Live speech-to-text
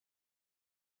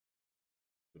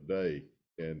today,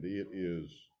 and it is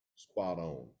spot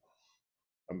on.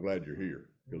 I'm glad you're here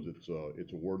because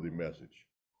it's a worthy message.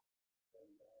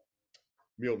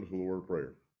 Let me open this with a word of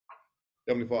prayer.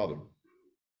 Heavenly Father,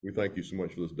 we thank you so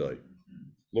much for this day.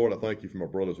 Lord, I thank you for my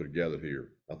brothers that are gathered here.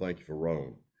 I thank you for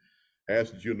Ron. I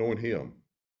ask that you anoint him,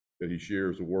 that he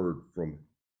shares a word from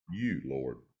you,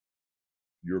 Lord,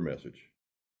 your message.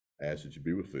 I ask that you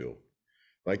be with Phil.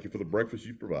 Thank you for the breakfast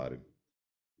you've provided.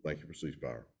 Thank you for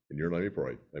ceasefire. In your name we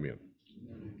pray. Amen.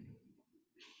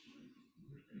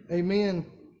 Amen.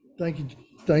 Thank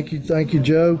you,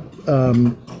 Joe.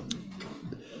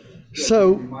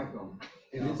 So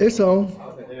it's on.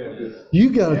 You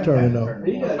got to turn it on.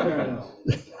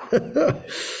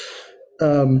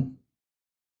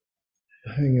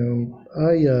 Hang on.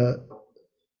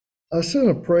 I sent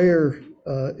a prayer.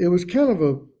 It was kind of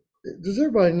a. Does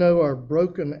everybody know our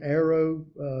broken arrow?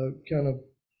 Kind of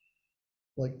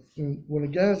like when a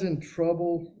guy's in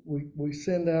trouble, we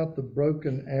send out the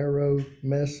broken arrow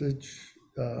message.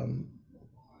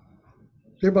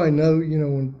 Everybody know,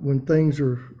 when things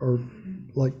are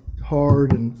like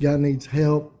hard and guy needs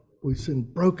help, we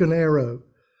send broken arrow,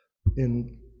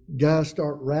 and guys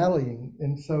start rallying.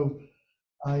 And so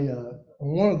I on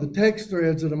one of the text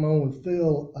threads that I'm on with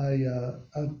Phil, I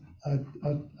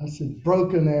said,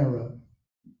 broken arrow.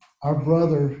 Our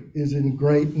brother is in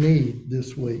great need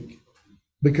this week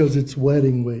because it's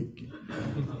wedding week.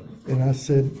 And I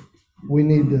said,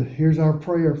 here's our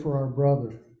prayer for our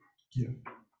brother.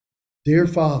 Dear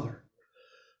Father,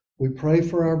 we pray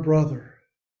for our brother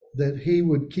that he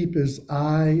would keep his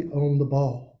eye on the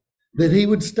ball, that he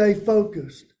would stay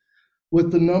focused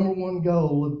with the number one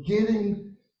goal of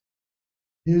getting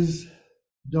his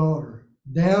daughter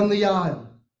down the aisle.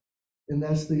 And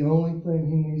that's the only thing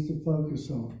he needs to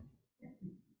focus on.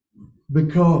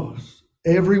 Because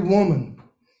every woman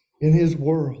in his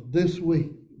world this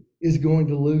week is going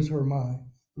to lose her mind.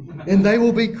 And they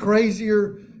will be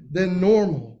crazier than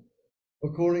normal,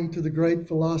 according to the great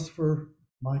philosopher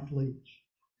Mike Leach.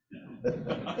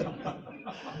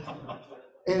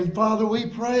 And Father, we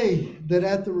pray that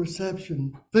at the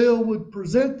reception, Phil would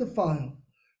present the file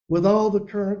with all the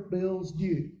current bills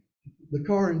due, the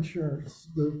car insurance,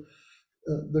 the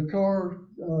car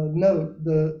note,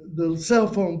 the cell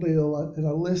phone bill, and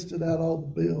I listed out all the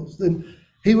bills. Then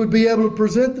he would be able to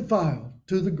present the file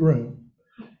to the groom,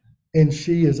 and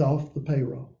she is off the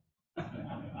payroll.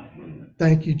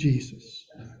 Thank you, Jesus.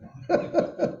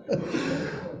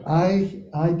 I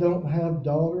don't have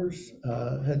daughters.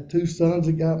 Had two sons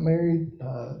that got married.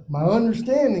 My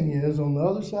understanding is on the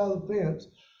other side of the fence,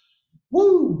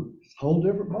 it's a whole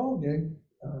different ballgame.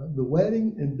 The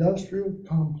wedding industrial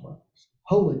complex.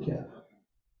 Holy cow.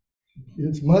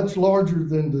 It's much larger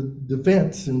than the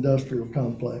defense industrial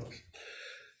complex.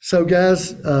 So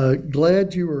guys,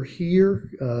 glad you are here.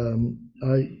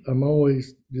 I'm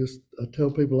always I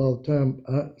tell people all the time,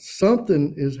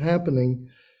 something is happening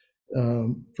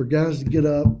for guys to get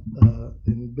up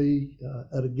and be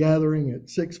at a gathering at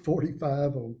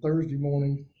 6:45 on Thursday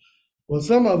morning. Well,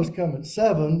 some of us come at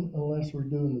 7 unless we're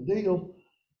doing the deal.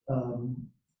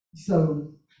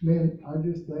 So, man, I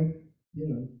just think,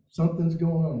 something's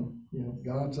going on.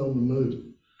 God's on the move.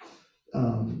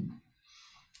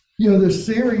 This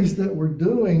series that we're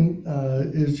doing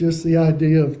is just the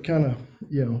idea of kind of,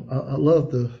 I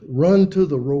love the run to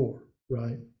the roar,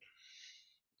 right?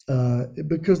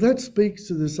 Because that speaks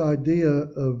to this idea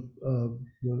of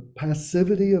the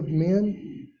passivity of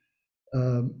men.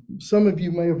 Some of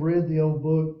you may have read the old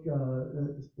book.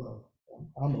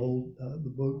 I'm old. The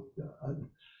book,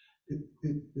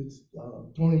 it's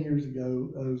 20 years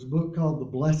ago. It was a book called The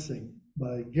Blessing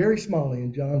by Gary Smalley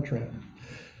and John Trent.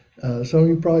 Some of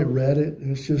you probably read it.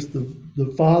 It's just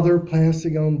the father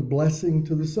passing on the blessing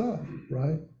to the son,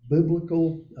 right?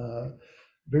 Biblical,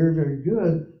 very, very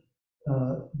good.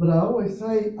 But I always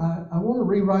say I want to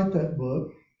rewrite that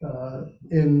book,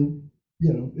 and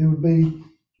it would be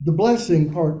the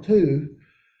blessing part 2,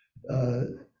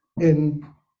 and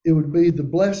it would be the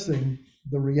blessing,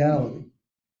 the reality.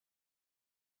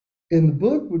 And the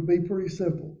book would be pretty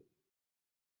simple.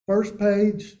 First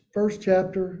page, first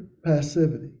chapter,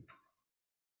 passivity.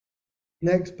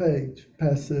 Next page,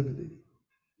 passivity.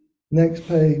 Next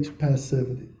page,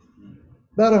 passivity.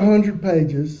 About 100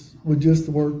 pages with just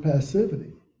the word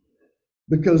passivity,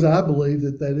 because I believe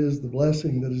that is the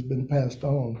blessing that has been passed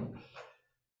on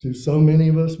to so many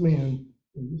of us men.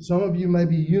 Some of you may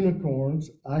be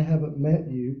unicorns. I haven't met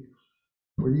you,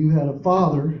 where you had a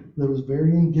father that was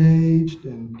very engaged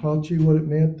and taught you what it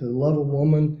meant to love a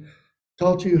woman,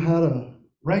 taught you how to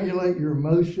regulate your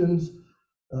emotions,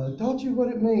 taught you what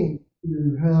it means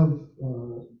to have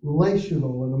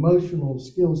relational and emotional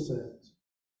skill sets,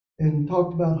 and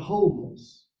talked about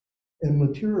wholeness and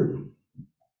maturity.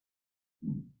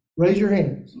 Raise your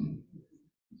hands.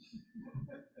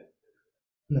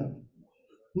 No.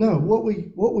 No,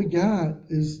 what we got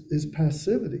is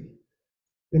passivity.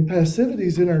 And passivity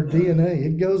is in our DNA.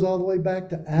 It goes all the way back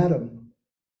to Adam,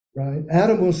 right?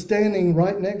 Adam was standing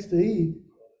right next to Eve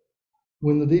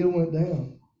when the deal went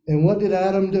down. And what did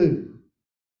Adam do?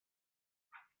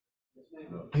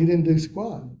 He didn't do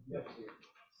squat.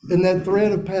 And that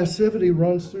thread of passivity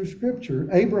runs through Scripture.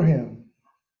 Abraham,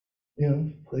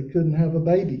 they couldn't have a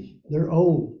baby. They're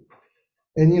old.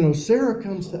 And, Sarah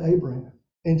comes to Abraham,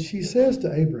 and she says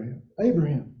to Abraham, I think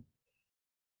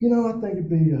it'd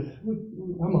be,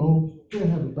 I'm old, can't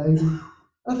have a baby.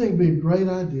 I think it'd be a great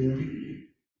idea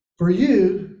for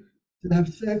you to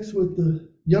have sex with the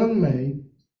young maid,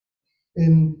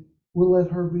 and we'll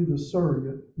let her be the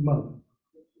surrogate mother.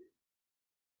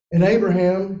 And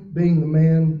Abraham, being the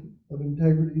man of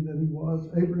integrity that he was,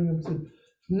 Abraham said,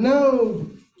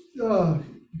 no,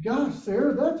 gosh,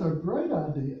 Sarah, that's a great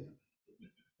idea.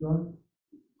 Right?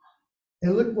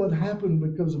 And look what happened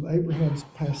because of Abraham's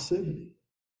passivity.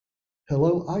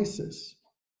 Hello, ISIS.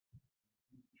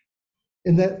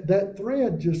 And that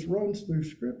thread just runs through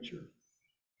Scripture.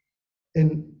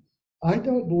 And I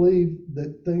don't believe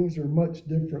that things are much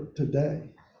different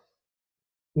today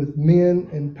with men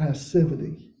and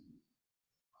passivity.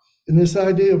 And this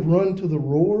idea of run to the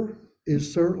roar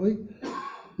is certainly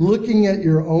looking at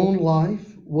your own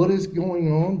life, what is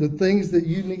going on, the things that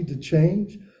you need to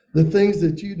change, the things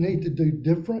that you need to do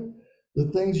different, the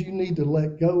things you need to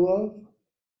let go of,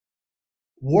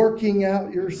 working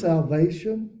out your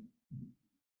salvation.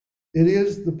 It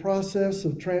is the process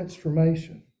of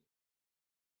transformation.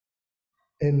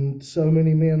 And so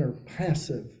many men are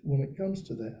passive when it comes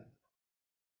to that.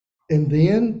 And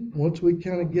then, once we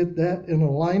kind of get that in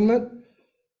alignment,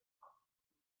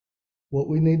 what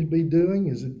we need to be doing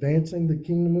is advancing the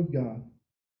kingdom of God.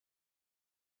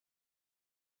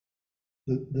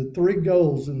 The three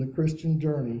goals in the Christian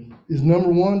journey is, number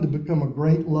one, to become a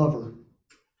great lover,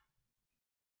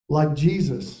 like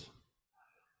Jesus.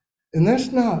 And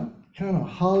that's not kind of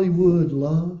Hollywood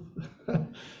love.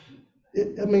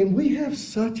 We have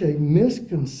such a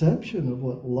misconception of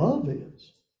what love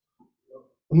is.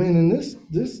 In this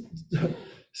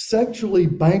sexually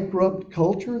bankrupt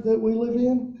culture that we live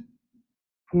in,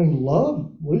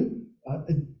 love,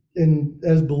 and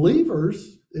as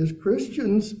believers, as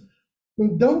Christians,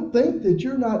 don't think that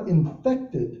you're not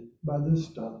infected by this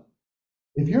stuff.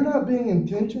 If you're not being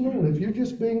intentional, if you're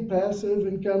just being passive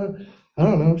and kind of,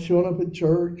 showing up at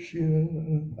church,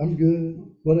 I'm good,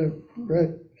 whatever,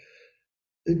 right?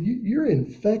 You're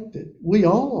infected. We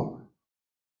all are.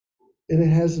 And it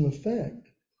has an effect.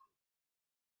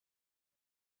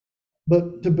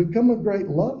 But to become a great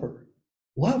lover,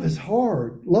 love is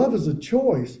hard. Love is a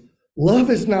choice. Love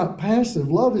is not passive.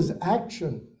 Love is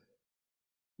action.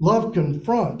 Love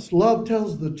confronts. Love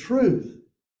tells the truth,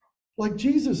 like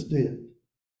Jesus did.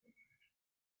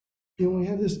 We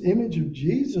have this image of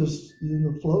Jesus in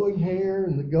the flowing hair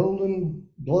and the golden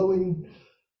glowing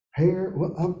hair.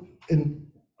 And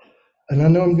I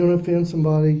know I'm going to offend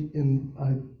somebody, and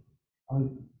I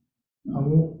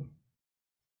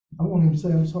want him to say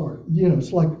I'm sorry.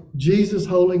 It's like Jesus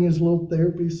holding his little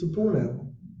therapy support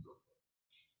animal.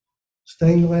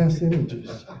 Stained glass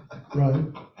images, right?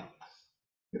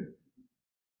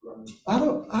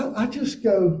 I just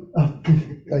go,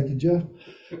 thank you, Jeff.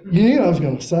 You knew I was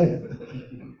going to say it.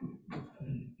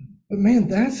 But man,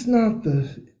 that's not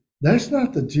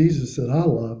the Jesus that I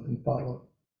love and follow.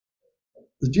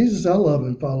 The Jesus I love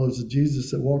and follow is the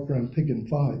Jesus that walked around picking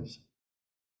fights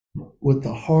with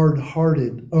the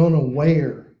hard-hearted,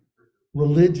 unaware,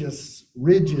 religious,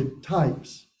 rigid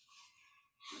types.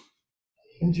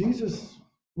 And Jesus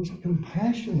was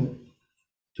compassionate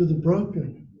to the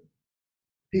broken.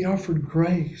 He offered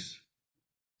grace.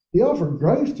 He offered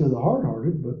grace to the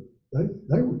hard-hearted, but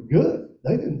they were good.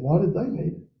 They didn't want it, they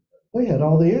needed. They had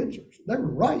all the answers. They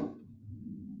were right.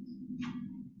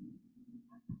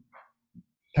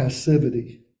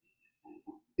 Passivity.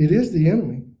 It is the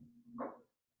enemy.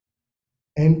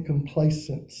 And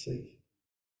complacency.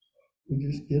 We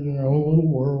just get in our own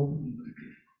little world,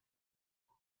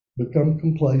 become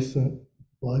complacent,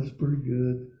 life's pretty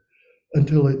good,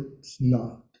 until it's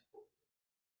not.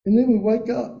 And then we wake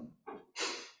up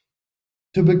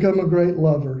to become a great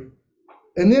lover,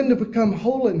 and then to become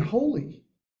whole and holy.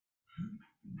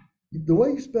 The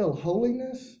way you spell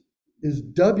holiness is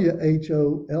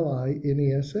WHOLINESS.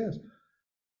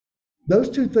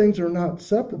 Those two things are not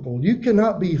separable. You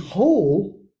cannot be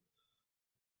whole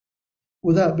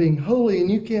without being holy,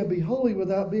 and you can't be holy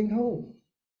without being whole.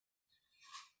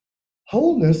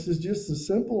 Wholeness is just a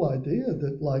simple idea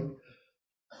that, like,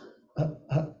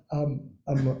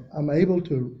 I'm able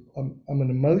to. I'm an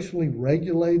emotionally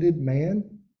regulated man.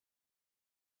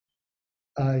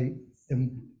 I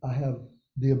have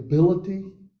the ability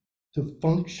to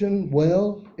function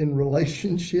well in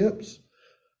relationships,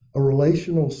 a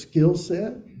relational skill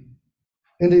set.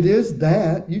 And it is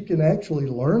that you can actually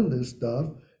learn this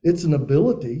stuff. It's an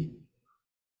ability.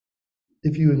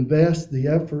 If you invest the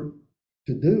effort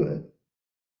to do it,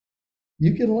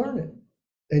 you can learn it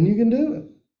and you can do it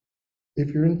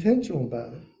if you're intentional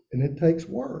about it. And it takes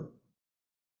work.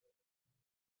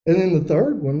 And then the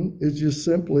third one is just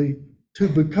simply to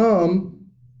become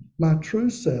my true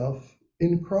self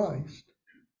in Christ.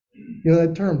 You know,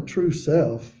 that term true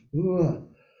self,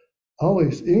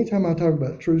 always, anytime I talk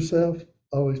about true self,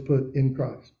 I always put in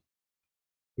Christ.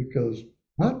 Because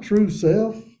my true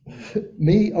self,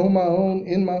 me on my own,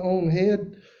 in my own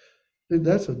head, dude,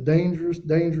 that's a dangerous,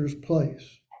 dangerous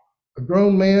place. A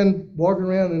grown man walking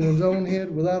around in his own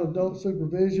head without adult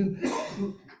supervision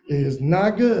is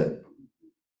not good.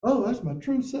 Oh, that's my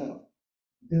true self.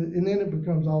 And then it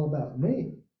becomes all about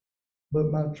me.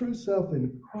 But my true self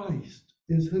in Christ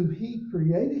is who He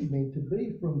created me to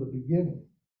be from the beginning.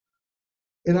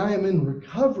 And I am in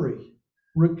recovery,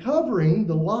 recovering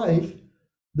the life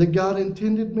that God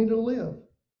intended me to live.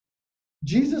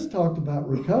 Jesus talked about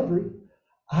recovery.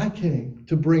 I came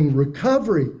to bring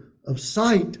recovery of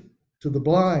sight to the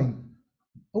blind.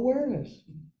 Awareness.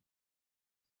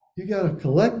 You got to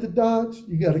collect the dots.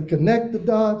 You got to connect the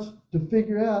dots to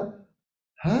figure out,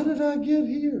 how did I get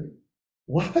here?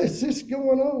 Why is this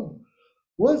going on?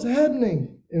 What's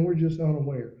happening? And we're just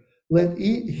unaware. Let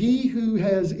he who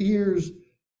has ears,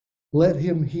 let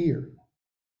him hear.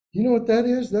 You know what that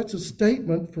is? That's a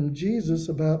statement from Jesus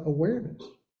about awareness.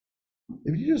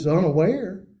 If you're just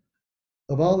unaware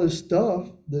of all this stuff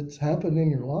that's happened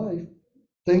in your life,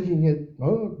 thinking it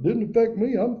didn't affect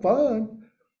me, I'm fine,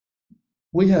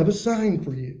 we have a sign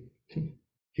for you.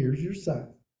 Here's your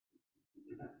sign.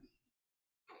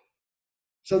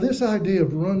 So this idea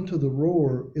of run to the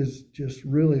roar is just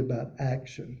really about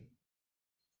action.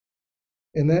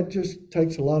 And that just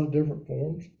takes a lot of different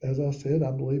forms. As I said,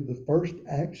 I believe the first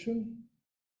action,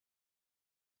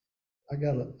 I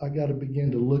gotta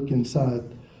begin to look inside.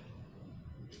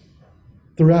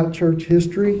 Throughout church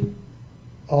history,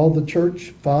 all the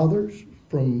church fathers,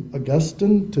 from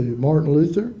Augustine to Martin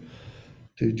Luther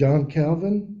to John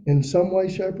Calvin, in some way,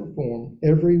 shape, or form,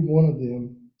 every one of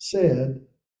them said,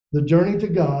 the journey to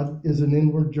God is an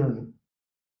inward journey.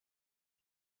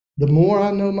 The more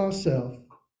I know myself,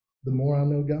 the more I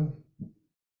know God.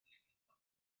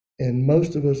 And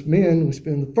most of us men, we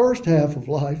spend the first half of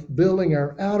life building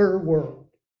our outer world,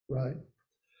 right?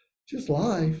 Just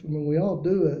life. I mean, we all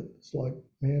do it. It's like,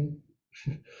 man,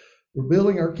 we're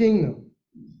building our kingdom.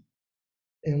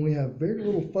 And we have very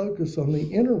little focus on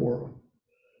the inner world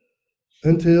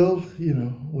until,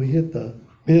 we hit the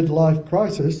midlife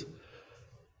crisis,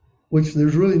 which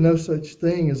there's really no such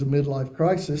thing as a midlife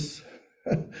crisis.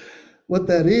 What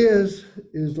that is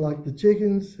like the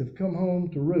chickens have come home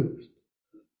to roost.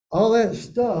 All that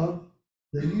stuff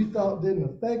that you thought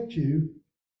didn't affect you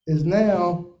is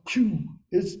now,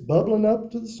 it's bubbling up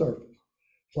to the surface.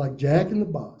 It's like Jack in the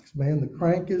Box. Man, the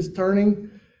crank is turning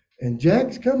and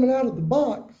Jack's coming out of the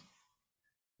box.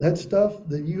 That stuff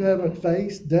that you haven't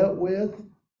faced, dealt with,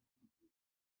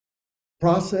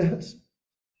 processed,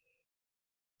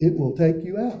 it will take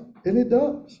you out. And it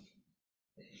does.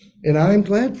 And I'm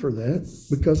glad for that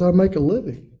because I make a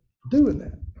living doing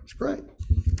that. It's great.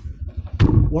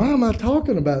 Why am I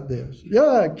talking about this?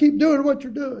 Yeah, keep doing what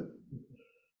you're doing.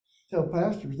 Tell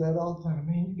pastors that all the time.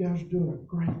 Man, you guys are doing a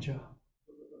great job.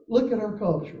 Look at our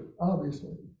culture,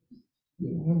 obviously.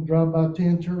 I'm drive by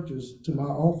 10 churches to my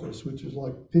office, which is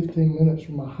like 15 minutes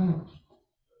from my house.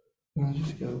 And I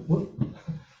just go, what?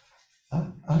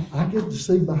 I get to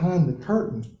see behind the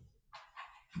curtain.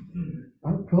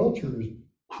 Our culture is,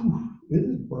 it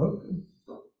is broken.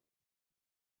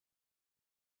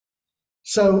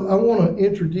 So I want to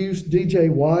introduce DJ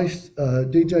Weiss.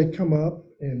 DJ, come up,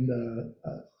 and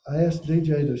I asked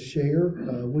DJ to share.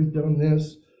 We've done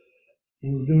this.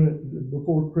 We were doing it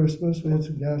before Christmas. We had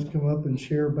some guys come up and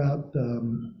share about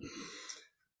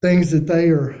things that they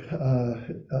are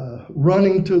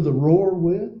running to the roar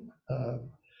with.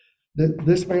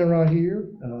 This man right here,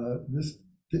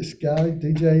 this guy,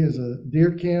 DJ, is a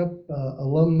deer camp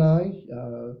alumni,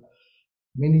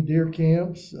 many deer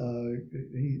camps.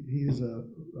 He's a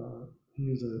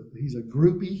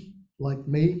groupie like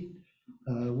me.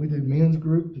 We do men's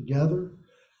group together.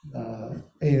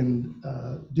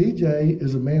 DJ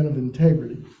is a man of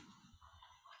integrity.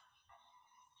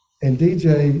 And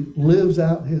DJ lives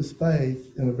out his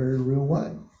faith in a very real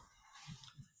way.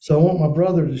 So I want my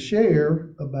brother to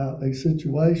share about a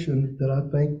situation that I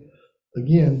think,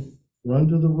 again, run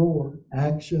to the roar,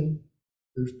 action,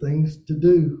 there's things to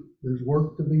do, there's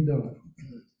work to be done.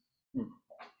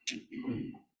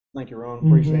 Thank you, Ron.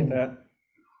 Appreciate that.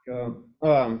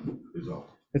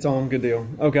 It's on. Good deal.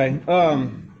 Okay.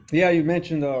 Yeah, you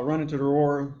mentioned running to the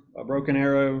roar, a broken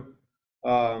arrow,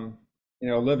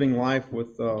 living life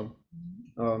with, I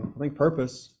think,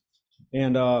 purpose.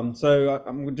 And so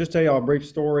I'm going to just tell you a brief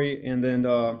story, and then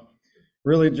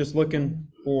really just looking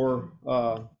for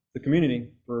the community,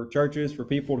 for churches, for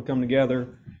people to come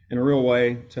together in a real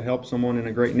way to help someone in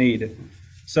a great need.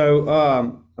 So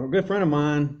a good friend of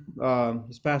mine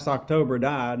this past October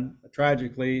died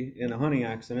tragically in a hunting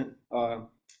accident.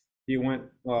 He went,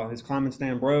 his climbing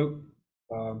stand broke.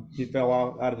 He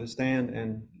fell out of the stand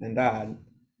and died.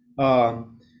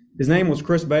 His name was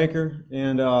Chris Baker,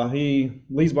 and he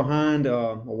leaves behind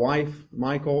a wife,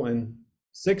 Michael, and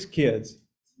 6 kids,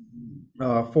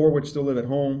 4 which still live at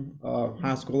home,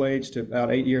 high school age to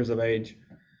about 8 years of age,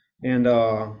 and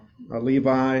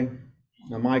Levi,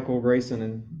 Michael, Grayson,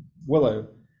 and Willow.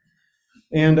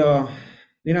 And,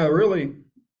 really,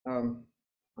 I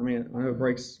know it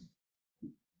breaks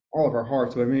all of our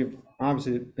hearts, but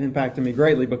obviously it impacted me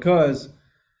greatly because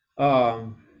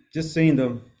just seeing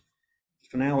the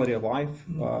finality of life.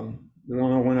 We don't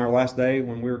know when our last day,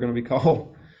 when we were going to be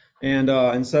called.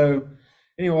 And so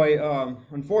anyway,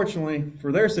 unfortunately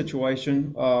for their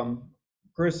situation,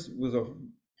 Chris was a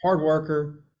hard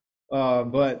worker,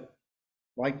 but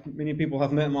like many people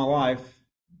have met in my life,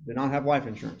 did not have life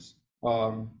insurance,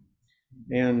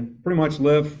 and pretty much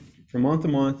lived from month to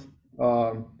month,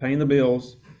 paying the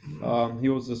bills. He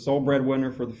was the sole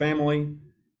breadwinner for the family,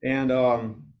 and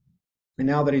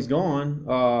now that he's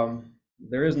gone,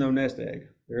 there is no nest egg.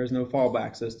 There is no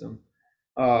fallback system.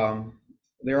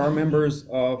 There are members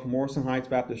of Morrison Heights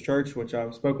Baptist Church, which I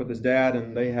spoke with his dad,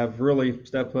 and they have really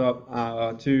stepped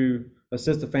up to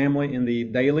assist the family in the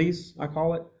dailies, I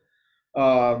call it.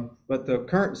 But the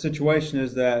current situation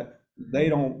is that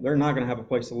they're not going to have a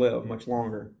place to live much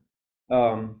longer.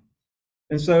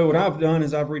 And so what I've done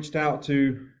is I've reached out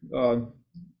to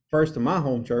first to my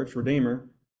home church, Redeemer,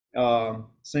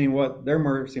 seeing what their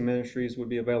mercy ministries would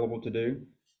be available to do.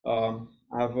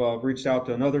 I've reached out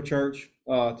to another church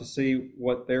to see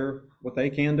what they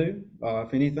can do,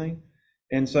 if anything.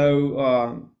 And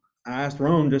so I asked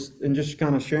Ron just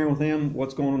kind of sharing with him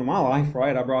what's going on in my life,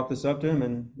 right? I brought this up to him,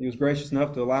 and he was gracious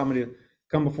enough to allow me to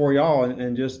come before y'all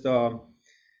and just and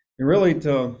really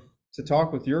to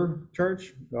talk with your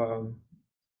church,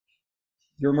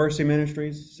 your mercy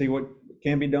ministries, see what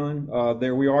can be done.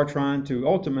 There we are trying to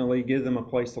ultimately give them a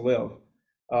place to live.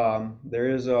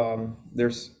 There's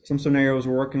some scenarios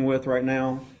we're working with right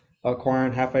now,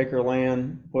 acquiring half-acre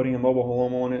land, putting a mobile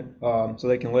home on it, so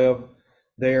they can live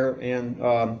there.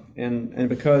 And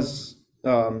because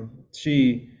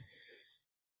she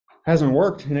hasn't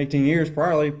worked in 18 years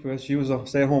priorly, because she was a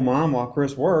stay-at-home mom while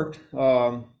Chris worked,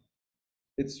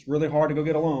 it's really hard to go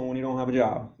get a loan when you don't have a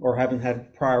job or haven't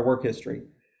had prior work history.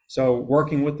 So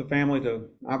working with the family to,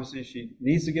 obviously she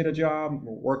needs to get a job,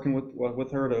 working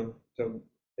with her to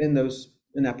in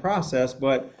that process,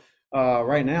 but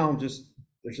right now there's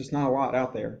just not a lot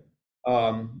out there.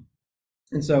 And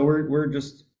so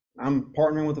I'm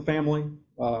partnering with the family,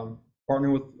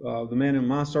 partnering with the men in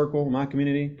my circle, my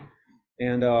community,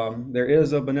 and there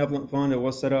is a benevolent fund that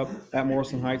was set up at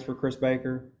Morrison Heights for Chris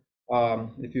Baker,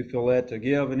 if you feel led to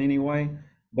give in any way.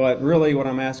 But really what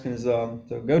I'm asking is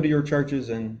to go to your churches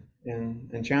and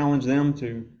challenge them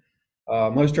to,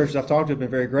 most churches I've talked to have been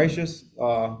very gracious,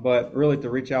 but really to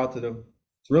reach out to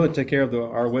really take care of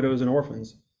our widows and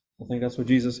orphans. I think that's what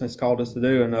Jesus has called us to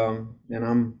do, and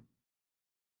I'm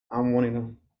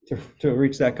wanting to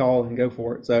reach that call and go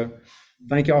for it. So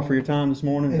thank y'all for your time this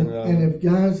morning. And if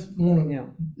guys want to,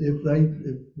 if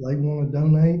they want to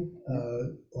donate,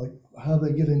 like how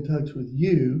they get in touch with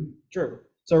you. Sure.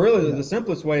 So really the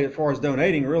simplest way as far as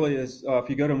donating really is if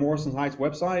you go to Morrison Heights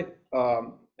website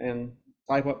and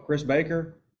type up Chris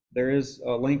Baker, there is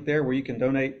a link there where you can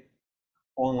donate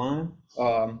online,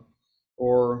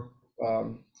 or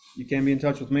you can be in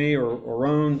touch with me or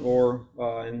Ron, or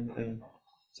and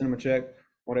send them a check,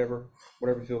 whatever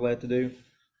you feel led to do.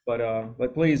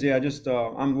 But please, just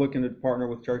I'm looking to partner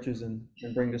with churches and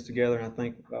bring this together, and I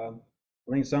think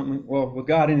something, well, with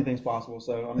God anything's possible,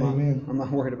 so I'm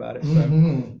not worried about it. So,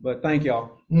 but thank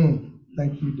y'all.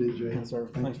 Thank you, DJ. Yes, sir.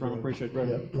 Thanks, Ron. Appreciate it,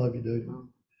 brother. Yeah, love you, dude.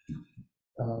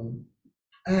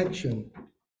 Action,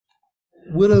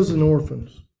 widows and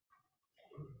orphans.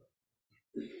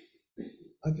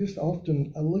 I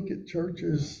look at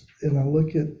churches and I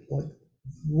look at, like,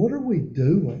 what are we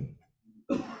doing?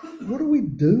 What are we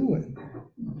doing?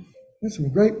 There's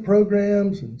some great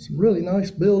programs and some really nice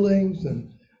buildings,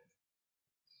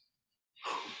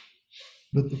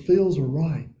 but the fields are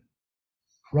right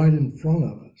in front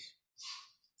of us.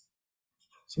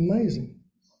 It's amazing.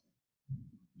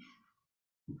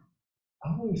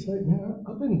 I always say, man,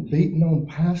 I've been beating on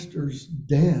pastors'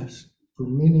 desks for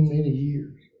many, many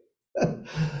years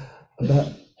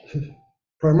about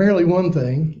primarily one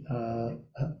thing.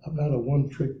 I'm not a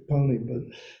one-trick pony, but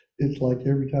it's like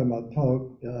every time I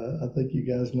talk, I think you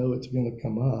guys know it's going to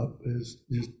come up, is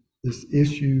just this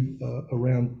issue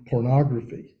around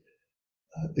pornography.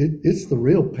 It's the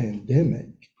real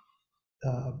pandemic.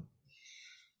 I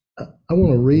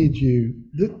want to read you.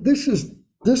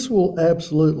 This will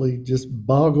absolutely just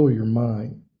boggle your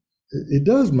mind. It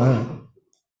does mine.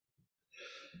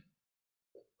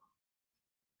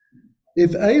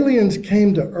 If aliens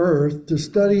came to Earth to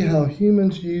study how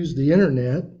humans use the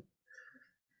internet,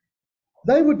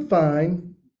 they would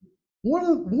find one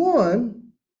of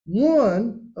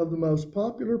the most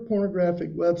popular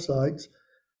pornographic websites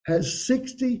has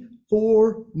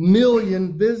 64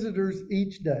 million visitors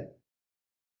each day,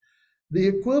 the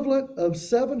equivalent of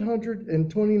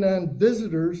 729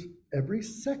 visitors every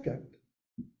second.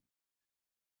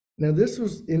 Now, this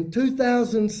was in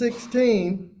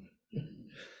 2016.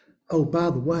 Oh, by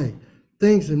the way,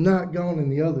 things have not gone in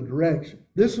the other direction.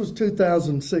 This was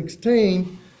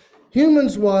 2016.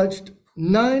 Humans watched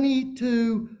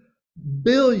 92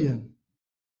 billion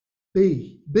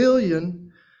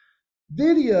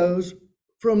videos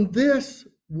from this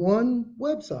one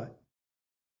website.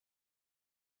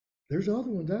 There's other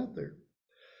ones out there.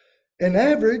 An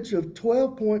average of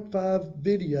 12.5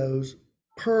 videos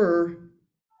per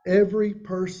every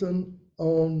person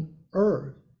on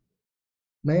Earth,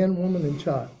 man, woman, and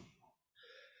child.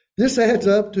 This adds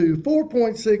up to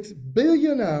 4.6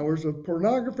 billion hours of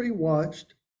pornography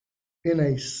watched in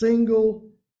a single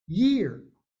year.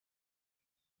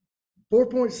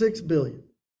 4.6 billion.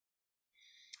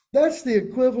 That's the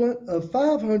equivalent of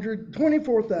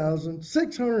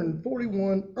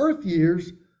 524,641 Earth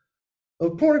years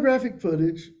of pornographic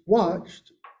footage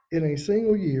watched in a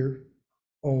single year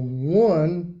on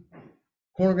one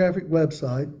pornographic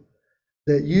website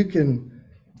that you can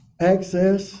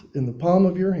access in the palm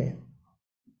of your hand,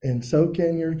 and so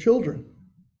can your children.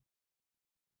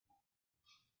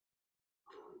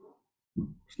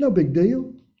 It's no big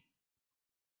deal.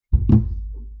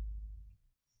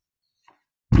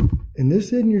 And this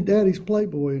isn't your daddy's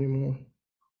Playboy anymore.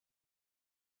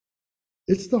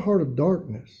 It's the heart of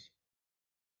darkness.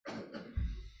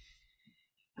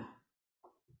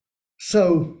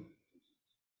 So,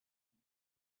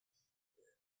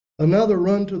 another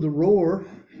run to the roar,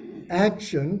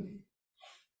 action.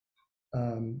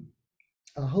 I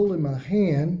hold in my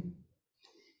hand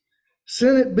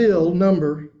Senate Bill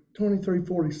number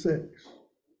 2346,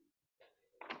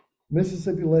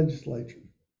 Mississippi Legislature.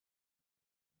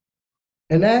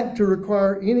 An act to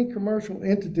require any commercial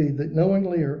entity that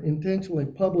knowingly or intentionally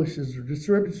publishes or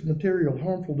distributes material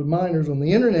harmful to minors on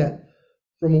the internet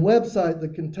from a website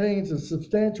that contains a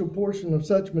substantial portion of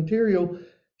such material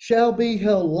shall be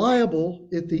held liable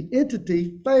if the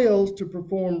entity fails to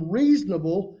perform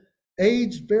reasonable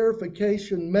age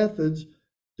verification methods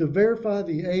to verify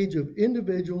the age of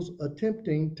individuals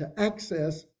attempting to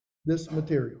access this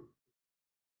material.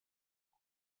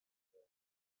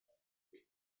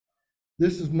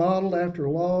 This is modeled after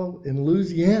a law in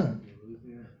Louisiana.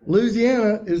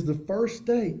 Louisiana is the first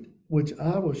state, which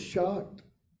I was shocked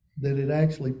that it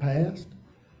actually passed.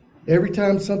 Every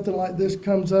time something like this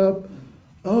comes up,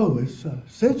 oh, it's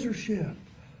censorship,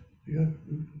 yeah,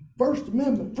 First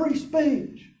Amendment, free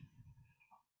speech.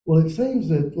 Well, it seems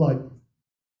that like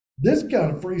this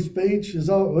kind of free speech is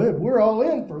all, we're all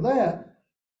in for that.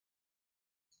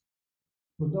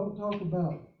 But don't talk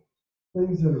about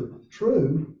things that are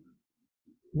true.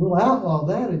 We'll outlaw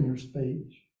that in your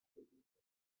speech.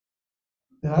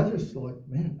 And I just like,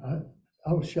 man,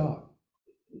 I was shocked.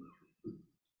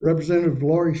 Representative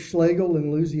Lori Schlegel in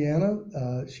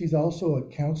Louisiana, she's also a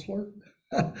counselor.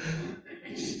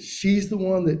 She's the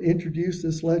one that introduced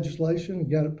this legislation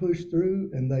and got it pushed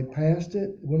through, and they passed it.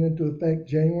 It went into effect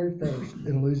January 1st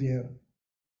in Louisiana.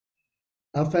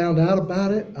 I found out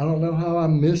about it. I don't know how I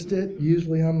missed it.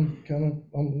 Usually I'm kind of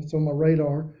it's on my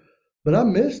radar, but I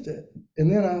missed it. And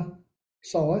then I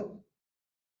saw it.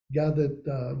 Guy that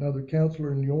another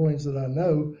counselor in New Orleans that I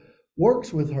know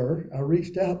works with her. I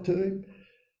reached out to him.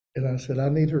 And I said, I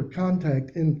need her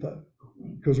contact info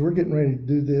because we're getting ready to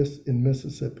do this in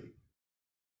Mississippi.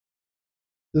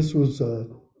 This was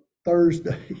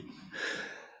Thursday,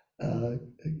 2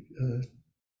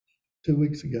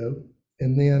 weeks ago.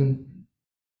 And then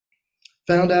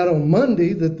found out on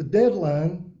Monday that the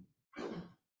deadline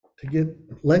to get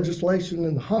legislation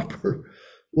in the hopper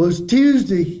was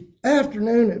Tuesday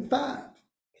afternoon at 5.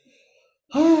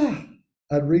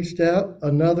 I'd reached out,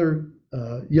 another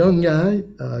young guy,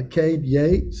 Cade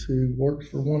Yates, who works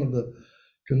for one of the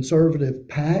conservative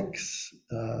PACs.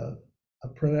 I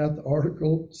printed out the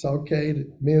article, saw Cade at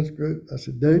Men's Group. I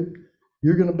said, dude,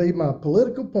 you're going to be my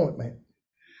political point man.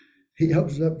 He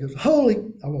opens it up and goes, holy,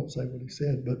 I won't say what he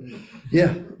said, but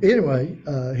yeah. Anyway,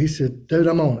 he said, dude,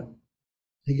 I'm on it.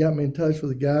 He got me in touch with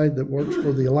a guy that works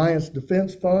for the Alliance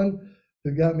Defense Fund,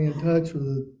 who got me in touch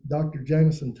with Dr.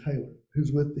 Jameson Taylor,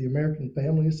 who's with the American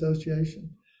Family Association.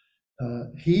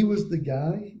 He was the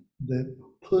guy that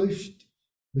pushed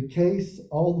the case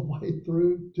all the way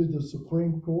through to the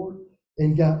Supreme Court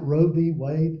and got Roe v.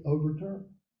 Wade overturned.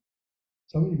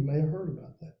 Some of you may have heard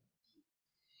about that.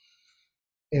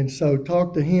 And so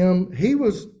talked to him. He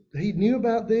knew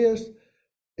about this,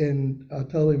 and I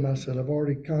told him, I said, I've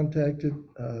already contacted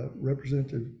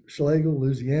Representative Schlegel,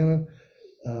 Louisiana.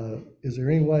 Is there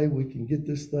any way we can get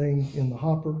this thing in the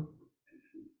hopper?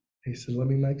 He said, let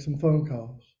me make some phone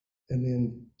calls. And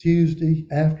then Tuesday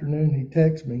afternoon, he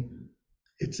texted me,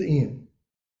 it's in.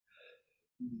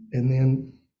 And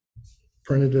then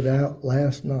printed it out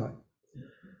last night.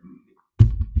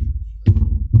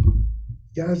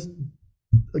 Guys,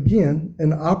 again,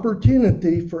 an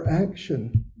opportunity for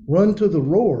action. Run to the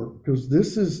roar, because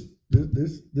this is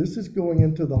going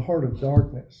into the heart of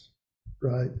darkness,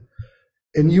 right?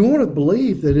 And you want to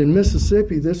believe that in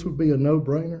Mississippi this would be a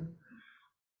no-brainer?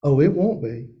 Oh, it won't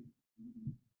be.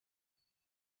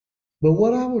 But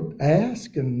what I would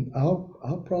ask, and I'm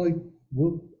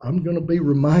going to be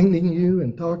reminding you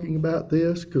and talking about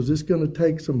this because it's going to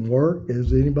take some work,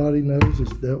 as anybody knows has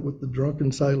dealt with the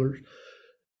drunken sailors.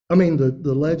 I mean,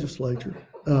 the legislature.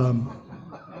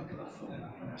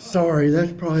 Sorry,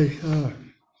 that's probably,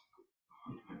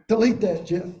 delete that,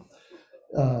 Jeff.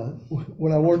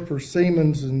 When I worked for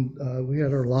Siemens and we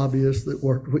had our lobbyists that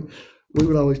worked, we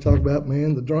would always talk about,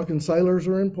 man, the drunken sailors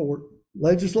are in port,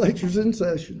 legislature's in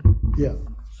session. Yeah.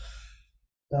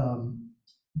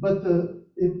 But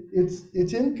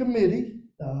it's in committee.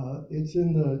 It's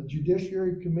in the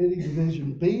Judiciary Committee,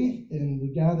 Division B, and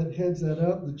the guy that heads that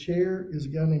up, the chair, is a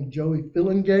guy named Joey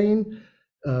Fillingane.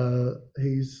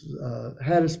 He's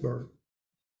Hattiesburg.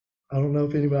 I don't know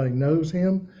if anybody knows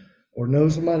him or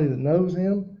knows somebody that knows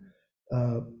him,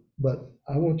 but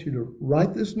I want you to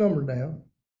write this number down.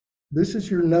 This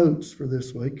is your notes for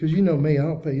this week, because you know me, I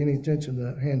don't pay any attention to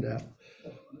that handout.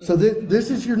 So this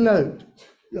is your note.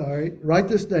 All right, write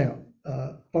this down.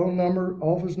 Phone number,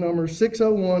 office number,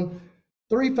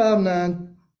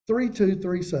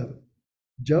 601-359-3237.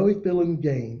 Joey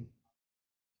Fillingane.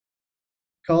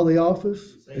 Call the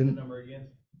office. Say the number again.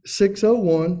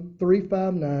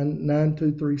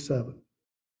 601-359-9237.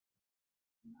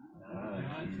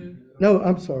 No,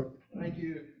 I'm sorry. Thank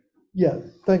you. Yeah,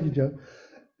 thank you, Joe.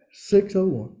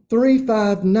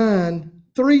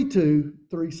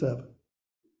 601-359-3237.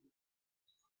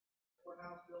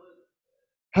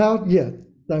 How? Yeah,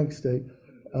 thanks, Steve.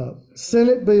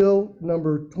 Senate Bill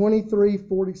number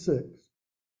 2346.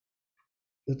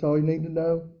 That's all you need to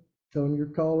know. Tell them you're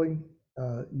calling.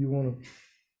 You want to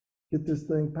get this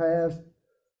thing passed.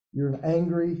 You're an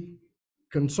angry,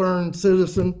 concerned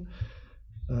citizen.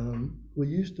 We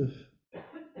used to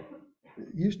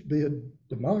be a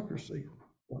democracy.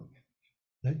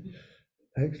 They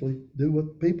actually do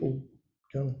what people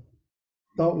kind of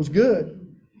thought was good.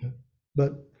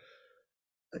 But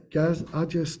guys, I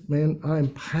am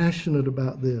passionate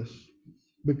about this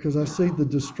because I see the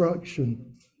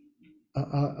destruction.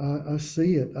 I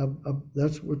see it.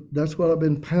 That's what I've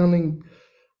been pounding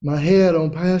my head on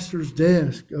pastor's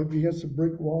desk up against a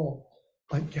brick wall.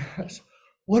 Like, guys,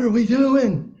 what are we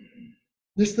doing?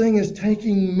 This thing is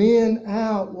taking men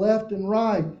out left and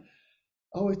right.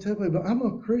 I always tell people, I'm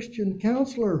a Christian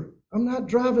counselor. I'm not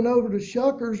driving over to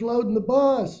Shuckers loading the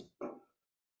bus.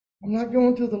 I'm not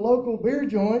going to the local beer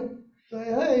joint, say,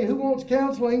 hey, who wants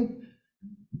counseling?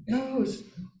 No,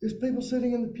 it's people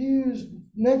sitting in the pews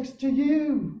next to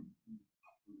you.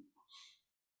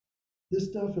 This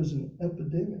stuff is an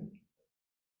epidemic.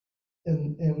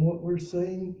 And what we're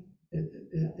seeing,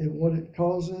 what it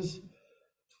causes,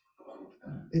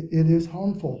 it is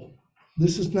harmful.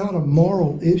 This is not a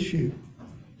moral issue.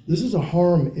 This is a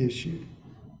harm issue.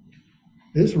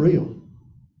 It's real.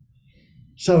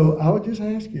 So I would just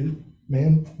ask you,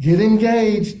 man, get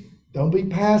engaged. Don't be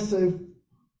passive.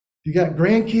 You got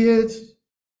grandkids,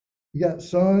 you got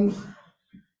sons.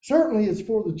 Certainly it's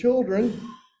for the children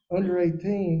under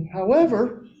 18.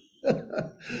 However,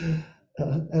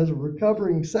 as a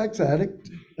recovering sex addict,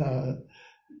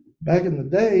 back in the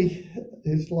day,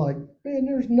 it's like, man,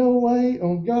 there's no way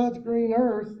on God's green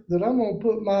earth that I'm going to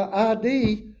put my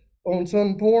ID on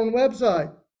some porn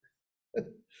website.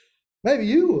 Maybe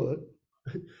you would.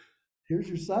 Here's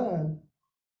your sign.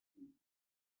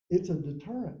 It's a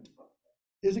deterrent.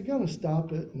 Is it going to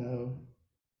stop it? No.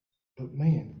 But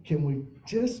man, can we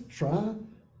just try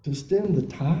to stem the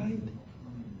tide?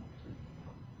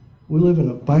 We live in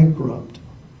a bankrupt,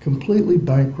 completely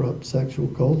bankrupt sexual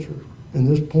culture. And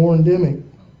this porn-demic,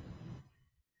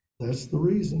 that's the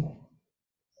reason.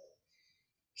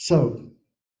 So,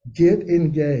 get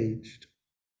engaged.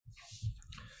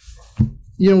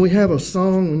 You know, we have a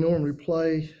song we normally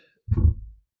play,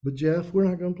 but Jeff, we're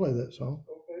not going to play that song.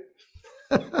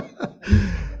 Okay.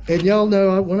 And y'all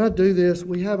know when I do this,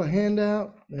 we have a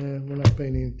handout, and we're not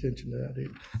paying any attention to that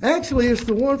either. Actually, it's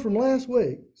the one from last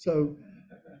week, so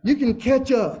you can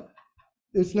catch up.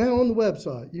 It's now on the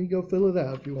website. You can go fill it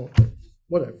out if you want to.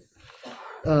 Whatever.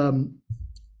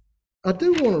 I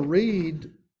do want to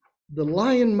read the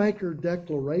Lion Maker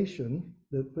Declaration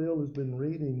that Phil has been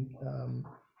reading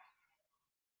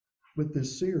with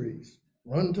this series,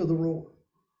 Run to the Roar.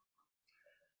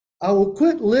 I will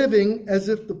quit living as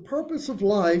if the purpose of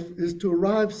life is to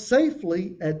arrive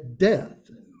safely at death.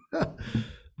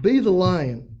 Be the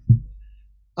lion.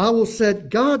 I will set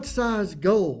God-sized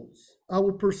goals. I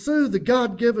will pursue the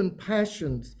God-given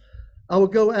passions. I will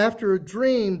go after a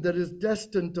dream that is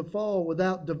destined to fall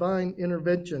without divine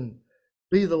intervention.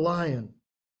 Be the lion.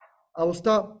 I will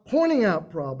stop pointing out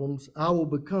problems. I will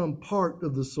become part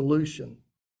of the solution.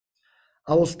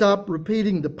 I will stop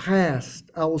repeating the past.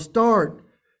 I will start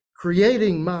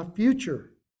creating my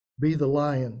future. Be the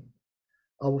lion.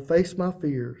 I will face my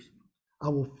fears. I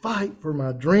will fight for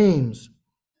my dreams.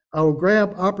 I will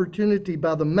grab opportunity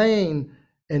by the mane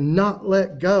and not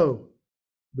let go.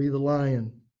 Be the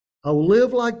lion. I will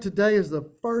live like today is the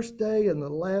first day and the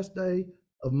last day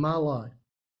of my life.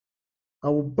 I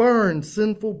will burn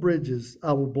sinful bridges.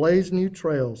 I will blaze new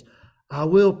trails. I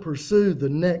will pursue the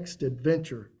next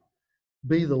adventure.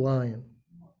 Be the lion.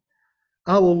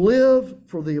 I will live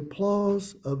for the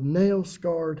applause of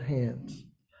nail-scarred hands.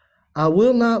 I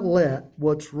will not let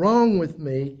what's wrong with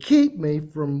me keep me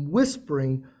from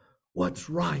whispering what's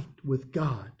right with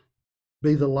God.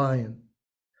 Be the lion.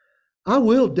 I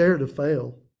will dare to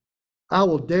fail. I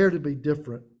will dare to be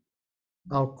different.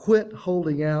 I'll quit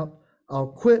holding out. I'll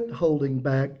quit holding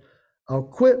back. I'll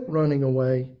quit running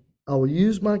away. I will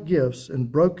use my gifts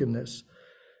and brokenness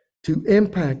to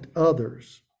impact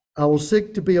others. I will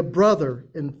seek to be a brother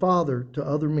and father to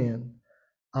other men.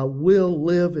 I will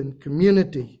live in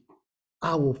community.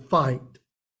 I will fight.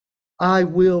 I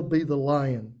will be the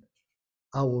lion.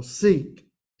 I will seek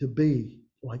to be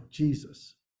like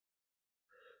Jesus.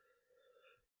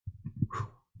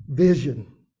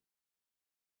 Vision.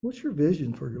 What's your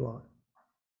vision for your life?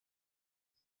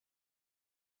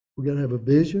 We got to have a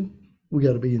vision. We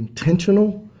got to be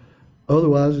intentional.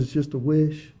 Otherwise, it's just a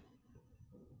wish.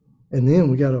 And then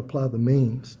we got to apply the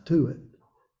means to it.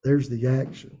 There's the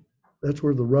action. That's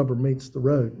where the rubber meets the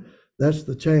road. That's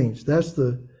the change. That's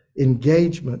the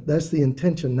engagement. That's the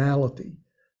intentionality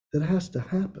that has to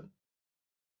happen.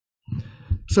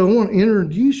 So I want to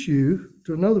introduce you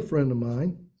to another friend of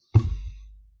mine, a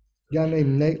guy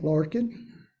named Nate Larkin.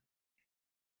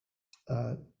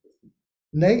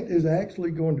 Nate is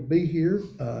actually going to be here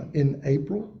in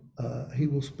April. He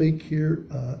will speak here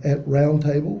at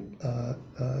Roundtable.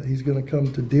 He's going to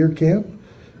come to Deer Camp.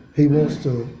 He wants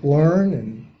to learn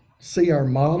and see our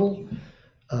model.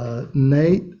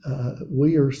 Nate,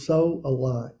 we are so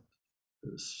alike.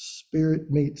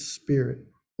 Spirit meets spirit,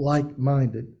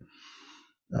 like-minded.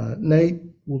 Nate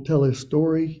will tell his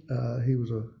story. He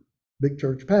was a big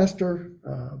church pastor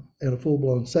and a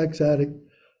full-blown sex addict.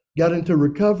 Got into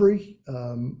recovery,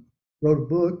 wrote a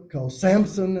book called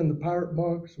Samson and the Pirate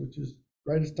Monks, which is the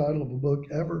greatest title of a book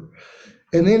ever.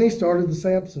 And then he started the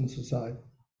Samson Society.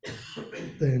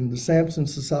 And the Samson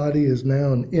Society is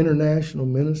now an international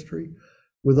ministry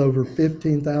with over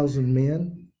 15,000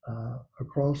 men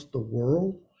across the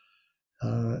world.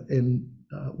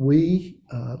 We,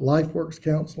 LifeWorks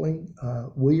Counseling,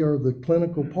 we are the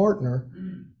clinical partner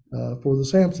for the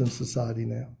Samson Society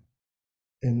now.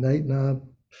 And Nate and I,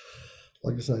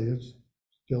 like I say, it's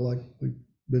feel like we've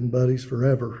been buddies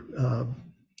forever.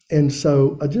 And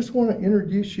so I just want to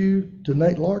introduce you to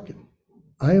Nate Larkin.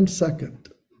 I am second.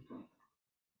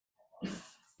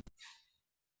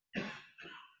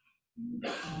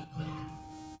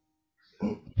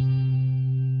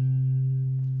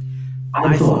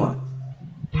 I thought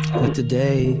that the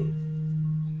day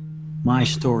my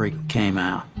story came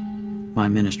out, my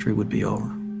ministry would be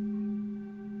over.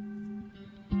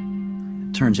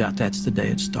 It turns out that's the day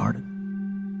it started.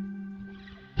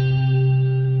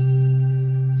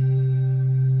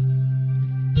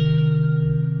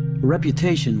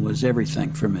 Reputation was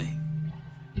everything for me.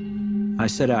 I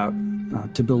set out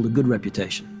to build a good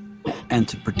reputation and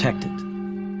to protect it,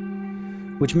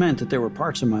 which meant that there were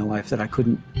parts of my life that I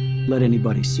couldn't let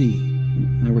anybody see.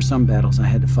 There were some battles I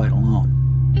had to fight alone.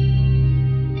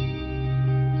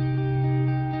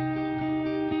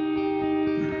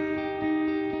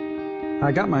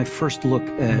 I got my first look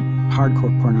at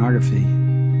hardcore pornography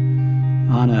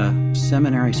on a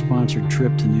seminary-sponsored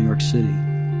trip to New York City.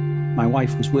 My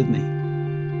wife was with me.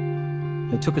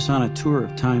 They took us on a tour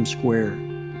of Times Square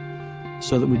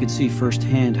so that we could see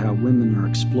firsthand how women are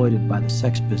exploited by the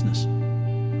sex business.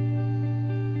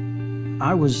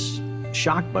 I was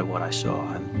shocked by what I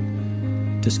saw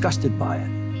and disgusted by it.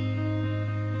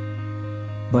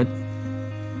 But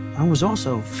I was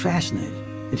also fascinated.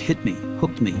 It hit me,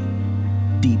 hooked me,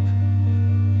 deep.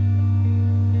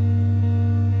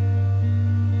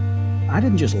 I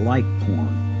didn't just like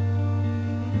porn.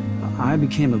 I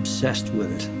became obsessed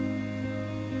with it.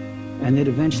 And it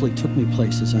eventually took me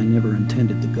places I never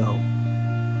intended to go.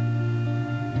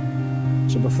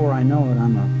 So before I know it,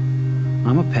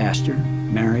 I'm a pastor,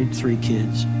 married, 3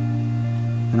 kids,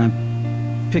 and I'm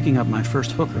picking up my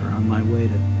first hooker on my way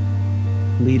to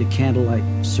lead a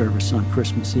candlelight service on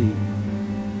Christmas Eve.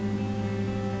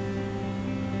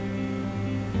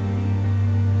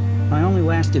 I only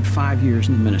lasted 5 years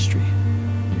in the ministry.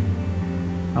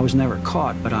 I was never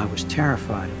caught, but I was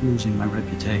terrified of losing my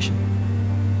reputation.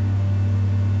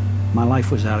 My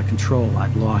life was out of control.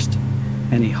 I'd lost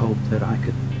any hope that I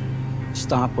could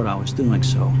stop what I was doing,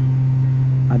 so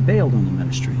I bailed on the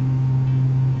ministry,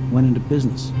 went into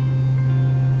business,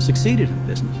 succeeded in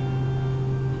business.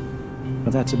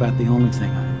 But that's about the only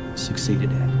thing I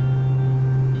succeeded at.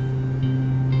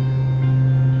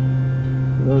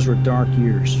 Those were dark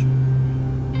years.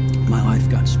 My life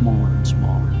got smaller and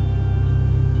smaller.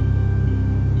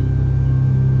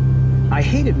 I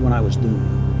hated what I was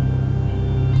doing.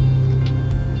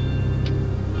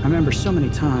 I remember so many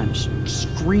times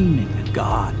screaming at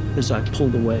God as I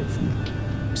pulled away from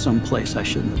some place I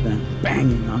shouldn't have been,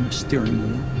 banging on the steering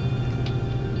wheel,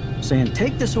 saying,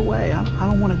 "Take this away, I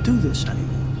don't want to do this anymore."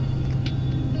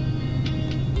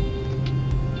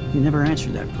 He never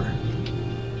answered that prayer.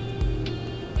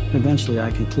 Eventually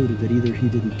I concluded that either he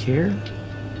didn't care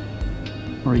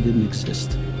or he didn't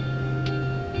exist.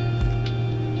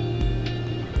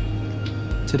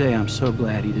 Today, I'm so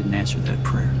glad he didn't answer that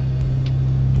prayer.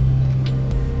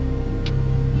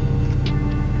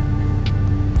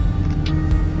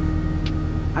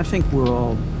 I think we're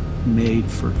all made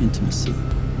for intimacy.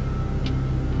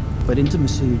 But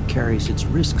intimacy carries its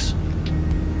risks.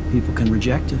 People can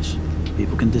reject us.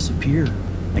 People can disappear.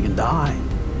 They can die.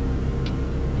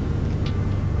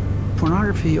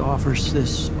 Pornography offers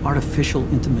this artificial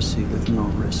intimacy with no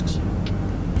risks.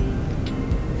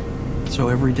 So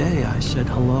every day I said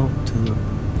hello to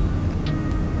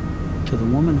the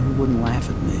woman who wouldn't laugh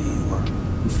at me or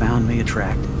who found me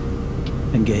attractive,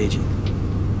 engaging.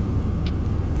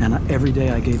 And every day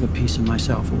I gave a piece of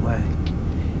myself away.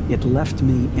 It left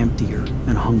me emptier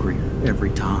and hungrier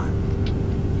every time.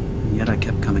 And yet I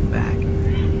kept coming back.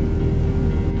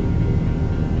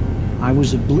 I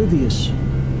was oblivious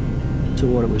to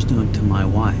what it was doing to my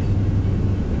wife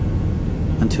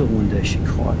until one day she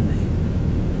caught me.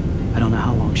 I don't know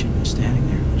how long she'd been standing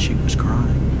there, but she was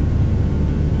crying.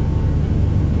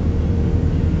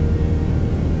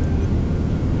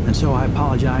 And so I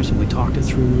apologized and we talked it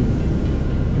through.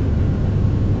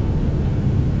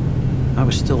 I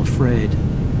was still afraid.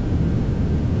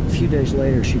 A few days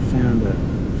later, she found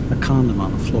a condom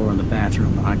on the floor in the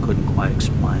bathroom that I couldn't quite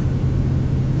explain.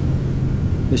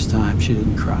 This time, she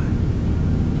didn't cry.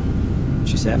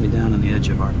 She sat me down on the edge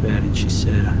of our bed and she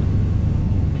said,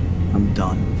 "I'm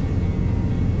done.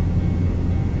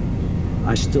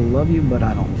 I still love you, but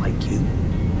I don't like you.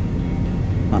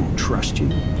 I don't trust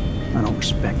you. I don't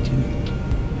respect you.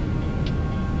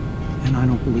 And I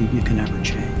don't believe you can ever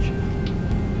change."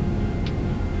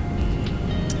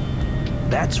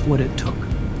 That's what it took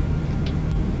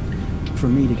for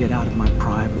me to get out of my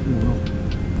private world.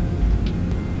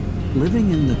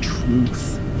 Living in the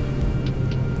truth,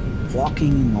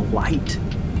 walking in the light,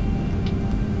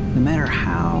 no matter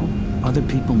how other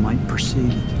people might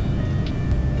perceive it.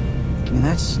 I mean,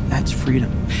 that's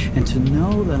freedom. And to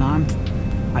know that I'm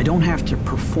I don't have to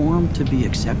perform to be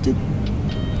accepted.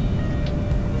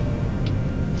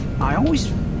 I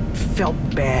always felt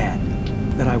bad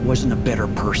that I wasn't a better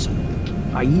person.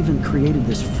 I even created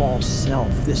this false self,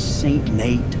 this Saint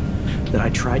Nate, that I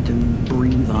tried to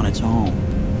breathe on its own.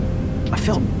 I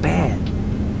felt bad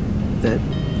that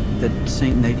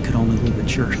Saint Nate could only live at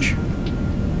church.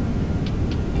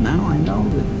 Now I know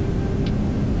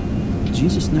that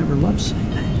Jesus never loved Saint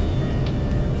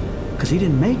Nate, because he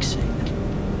didn't make Saint Nate.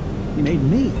 He made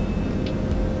me.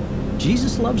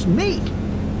 Jesus loves me,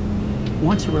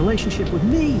 wants a relationship with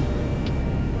me.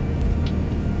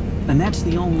 And that's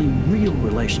the only real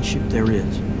relationship there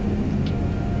is.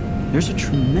 There's a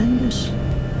tremendous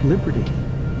liberty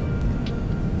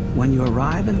when you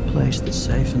arrive in a place that's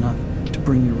safe enough to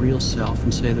bring your real self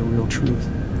and say the real truth.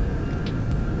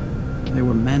 There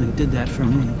were men who did that for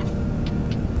me,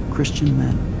 Christian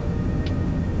men.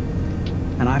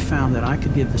 And I found that I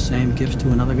could give the same gifts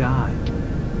to another guy.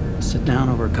 Sit down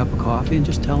over a cup of coffee and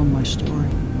just tell him my story.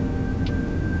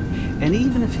 And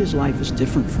even if his life is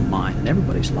different from mine, and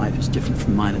everybody's life is different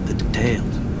from mine at the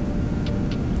details,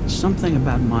 something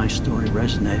about my story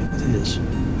resonated with his.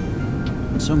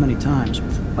 And so many times,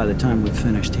 by the time we'd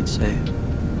finished, he'd say,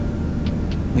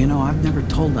 well, you know, I've never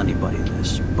told anybody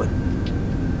this, but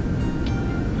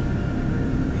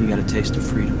you got a taste of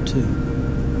freedom too.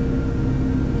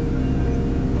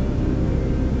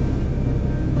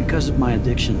 Because of my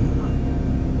addiction,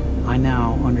 I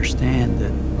now understand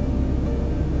that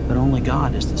only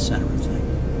God is the center of things.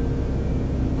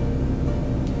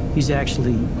 He's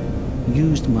actually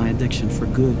used my addiction for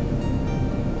good.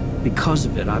 Because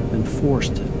of it, I've been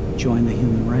forced to join the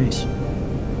human race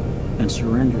and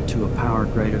surrender to a power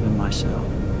greater than myself.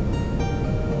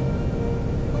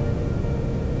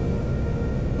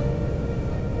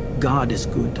 God is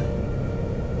good.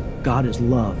 God is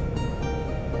love.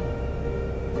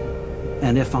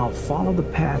 And if I'll follow the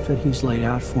path that He's laid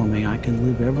out for me, I can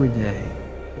live every day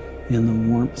in the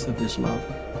warmth of His love,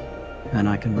 and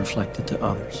I can reflect it to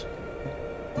others.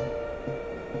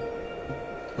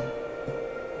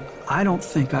 I don't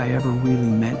think I ever really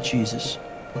met Jesus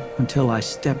until I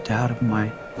stepped out of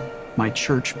my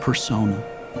church persona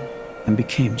and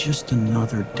became just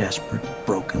another desperate,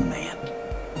 broken man.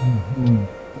 Mm-hmm.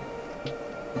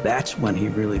 That's when He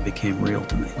really became real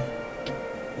to me.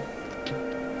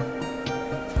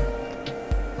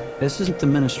 This isn't the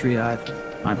ministry I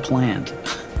planned.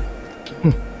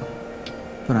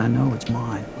 But I know it's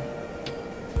mine.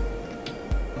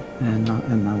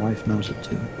 And my wife knows it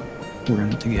too. We're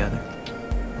in it together.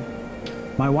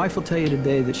 My wife will tell you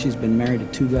today that she's been married to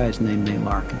 2 guys named Nate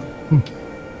Larkin.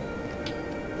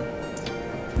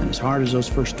 And as hard as those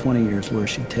first 20 years were,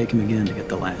 she'd take him again to get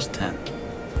the last 10.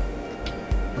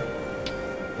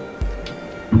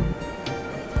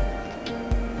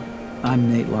 I'm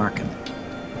Nate Larkin,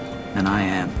 and I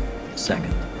am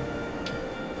second.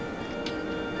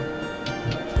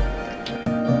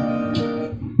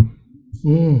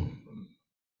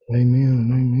 Amen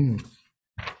and amen.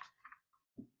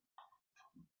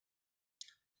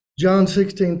 John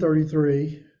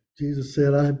 16:33, Jesus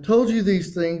said, I have told you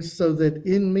these things so that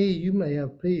in me you may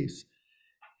have peace.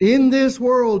 In this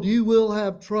world you will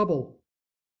have trouble,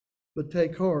 but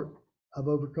take heart, I've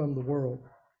overcome the world.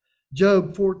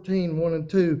 Job 14:1 and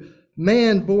 2,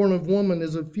 man born of woman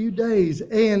is a few days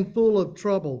and full of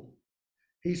trouble.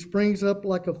 He springs up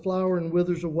like a flower and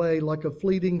withers away, like a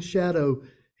fleeting shadow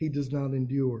he does not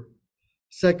endure.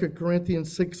 2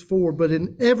 Corinthians 6:4, but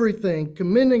in everything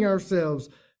commending ourselves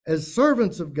as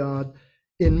servants of God,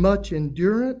 in much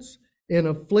endurance, in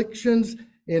afflictions,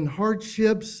 in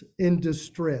hardships, in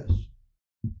distress.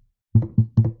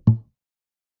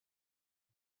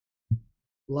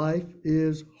 Life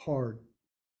is hard.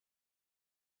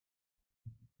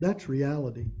 That's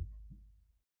reality.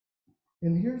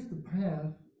 And here's the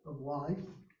path of life,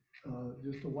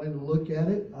 just a way to look at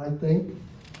it, I think.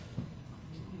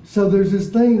 So there's this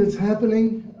thing that's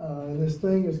happening, and this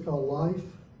thing is called life,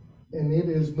 and it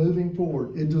is moving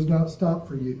forward. It does not stop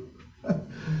for you.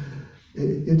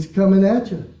 It's coming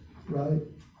at you, right?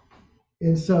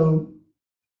 And so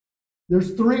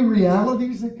there's 3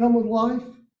 realities that come with life.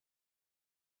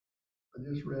 I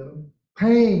just read them.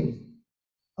 Pain,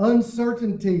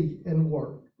 uncertainty, and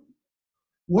work.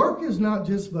 Work is not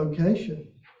just vocation.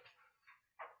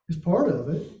 It's part of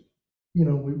it. You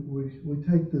know, we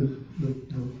take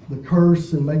the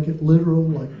curse and make it literal,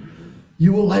 like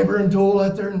you will labor and toil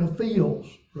out there in the fields,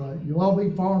 right? You'll all be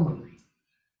farmers.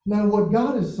 Now, what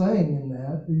God is saying in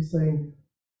that, He's saying,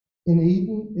 in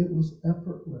Eden, it was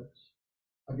effortless.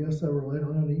 I guess they were laying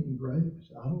around eating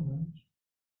grapes. I don't know.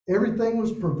 Everything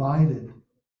was provided.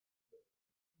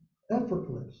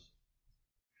 effortless.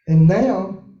 And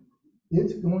now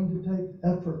it's going to take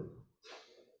effort.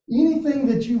 Anything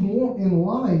that you want in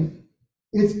life,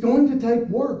 it's going to take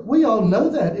work. We all know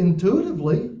that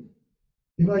intuitively.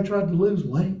 Anybody tried to lose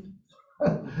weight?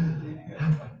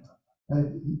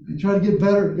 You try to get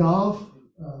better at golf.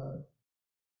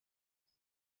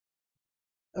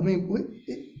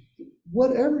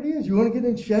 Whatever it is, you want to get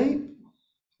in shape.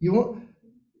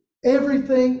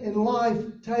 Everything in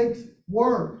life takes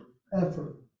work,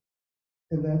 effort.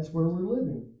 And that's where we're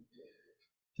living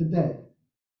today.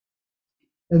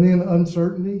 And then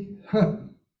uncertainty.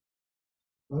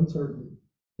 Uncertainty.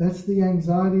 That's the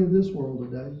anxiety of this world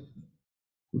today.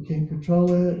 We can't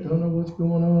control it, don't know what's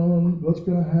going on, what's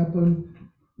going to happen,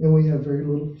 and we have very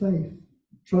little faith,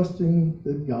 trusting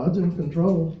that God's in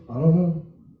control. I don't know,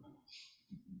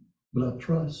 but I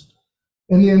trust.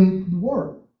 And then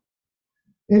work.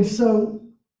 And so,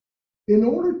 in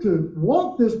order to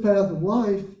walk this path of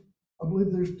life, I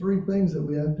believe there's three things that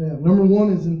we have to have. Number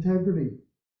one is integrity.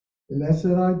 And that's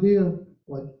that idea,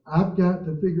 like, I've got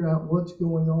to figure out what's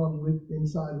going on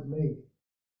inside of me.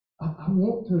 I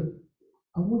want to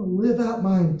live out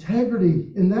my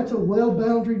integrity, and that's a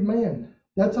well-boundaried man.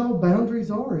 That's all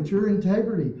boundaries are. It's your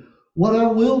integrity. What I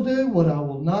will do, what I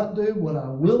will not do, what I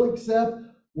will accept,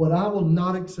 what I will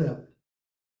not accept.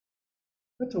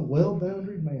 That's a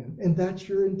well-boundaried man, and that's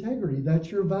your integrity. That's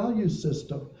your value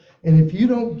system. And if you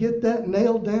don't get that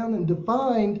nailed down and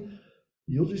defined,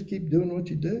 you'll just keep doing what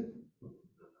you do.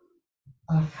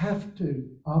 I have to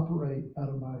operate out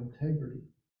of my integrity.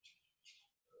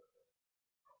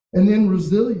 And then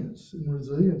resilience. And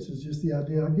resilience is just the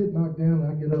idea, I get knocked down,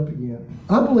 I get up again.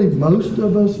 I believe most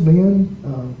of us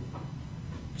men,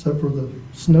 except for the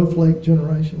snowflake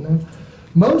generation now,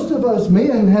 most of us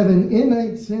men have an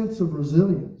innate sense of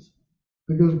resilience.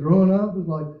 Because growing up, it's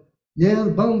like, yeah,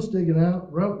 the bone's sticking out,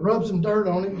 rub some dirt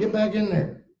on it, get back in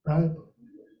there, right?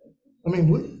 I mean,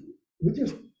 we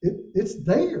just, it's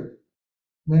there.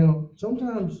 Now,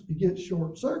 sometimes it gets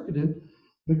short-circuited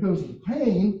because of the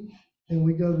pain, and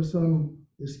we go to some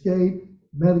escape,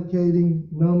 medicating,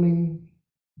 numbing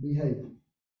behavior.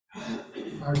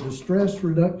 Our distress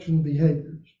reduction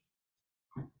behaviors.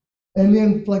 And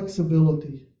then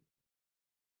flexibility.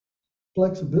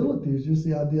 Flexibility is just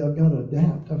the idea I've got to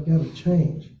adapt, I've got to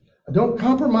change. I don't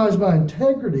compromise my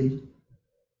integrity,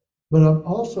 but I'm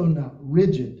also not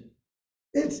rigid.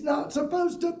 It's not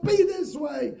supposed to be this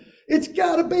way. It's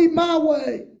got to be my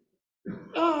way.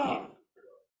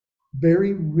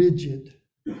 Very rigid.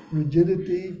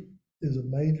 Rigidity is a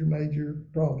major, major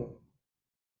problem.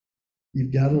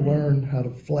 You've got to learn how to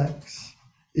flex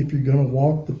if you're going to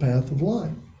walk the path of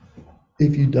life.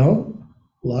 If you don't,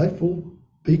 life will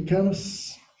be kind of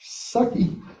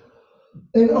sucky.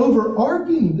 And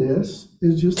overarching this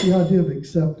is just the idea of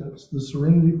acceptance, the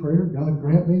serenity prayer. God,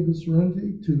 grant me the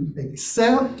serenity to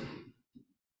accept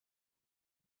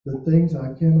the things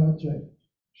I cannot change.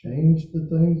 Change the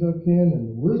things I can, and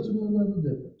the wisdom to know the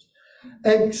difference.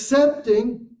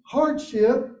 Accepting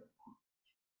hardship,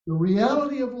 the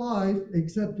reality of life,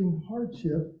 accepting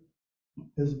hardship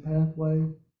as a pathway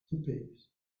to peace.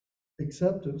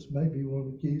 Acceptance may be one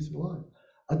of the keys to life.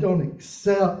 I don't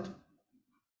accept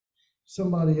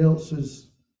somebody else's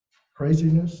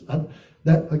craziness.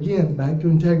 That again, back to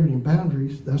integrity and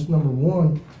boundaries, that's number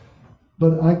one.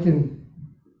 But I can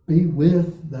be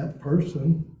with that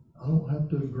person. I don't have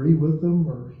to agree with them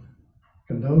or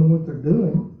condone what they're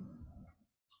doing.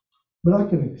 But I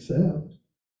can accept,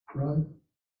 right?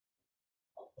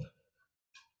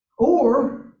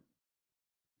 Or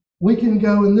we can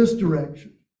go in this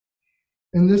direction.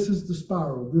 And this is the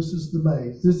spiral. This is the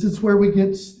maze. This is where we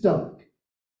get stuck.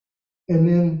 And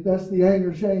then that's the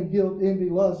anger, shame, guilt,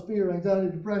 envy, lust, fear, anxiety,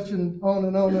 depression, on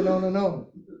and on and on and on.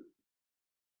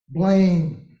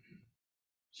 Blame.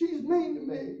 She's mean to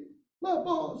me. My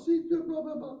boss, she's blah, blah,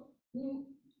 blah, blah.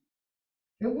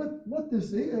 And what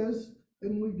this is,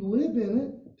 and we live in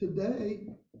it today,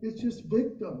 it's just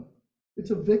victim. It's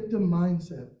a victim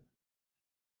mindset.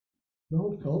 The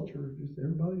whole culture, just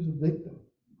everybody's a victim.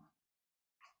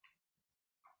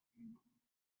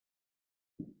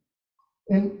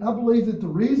 And I believe that the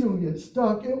reason we get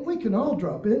stuck, and we can all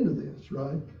drop into this,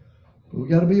 right? But we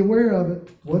got to be aware of it.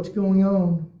 What's going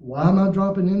on? Why am I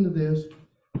dropping into this?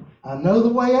 I know the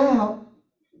way out,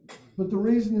 but the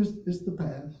reason is the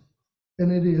past.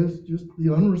 And it is just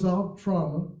the unresolved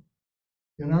trauma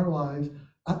in our lives.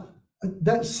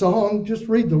 That song, just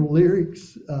read the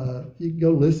lyrics. You can go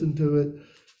listen to it.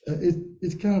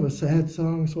 It's kind of a sad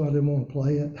song, so I didn't want to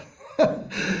play it.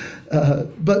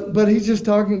 But he's just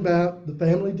talking about the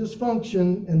family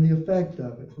dysfunction and the effect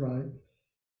of it, right?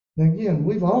 Now, again,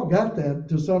 we've all got that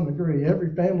to some degree.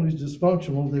 Every family's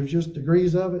dysfunctional. There's just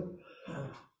degrees of it.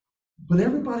 But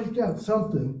everybody's got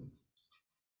something.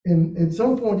 And at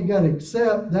some point, you got to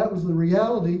accept that was the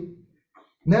reality.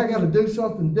 Now I got to do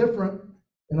something different,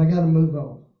 and I got to move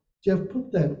on. Jeff,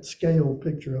 put that scale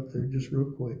picture up there just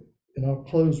real quick, and I'll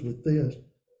close with this.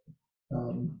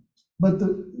 But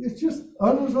it's just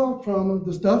unresolved trauma,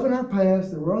 the stuff in our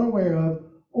past that we're unaware of,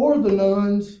 or the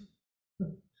nuns,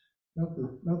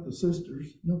 not the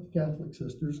sisters, not the Catholic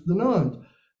sisters, the nuns.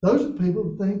 Those are the people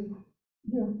who think,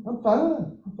 I'm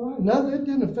fine. No, that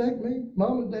didn't affect me.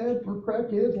 Mom and Dad were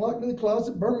crackheads, locked in the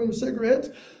closet, burning me with cigarettes,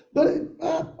 but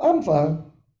I'm fine.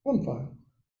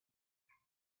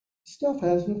 Stuff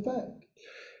has an effect.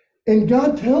 And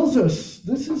God tells us,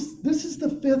 this is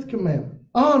the fifth commandment.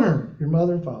 Honor your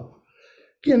mother and father.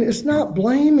 Again, it's not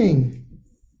blaming.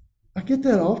 I get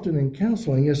that often in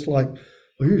counseling. It's like,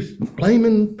 well, you're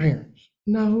blaming parents.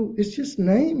 No, it's just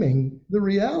naming the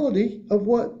reality of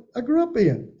what I grew up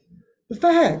in. The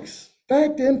facts.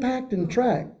 Fact, impact, and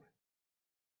track.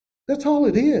 That's all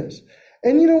it is.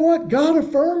 And you know what? God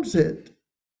affirms it.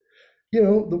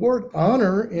 The word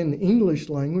honor in English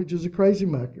language is a crazy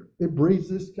maker. It breeds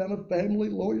this kind of family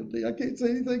loyalty. I can't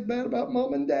say anything bad about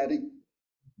mom and daddy.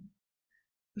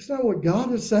 That's not what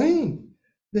God is saying.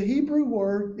 The Hebrew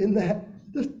word in that,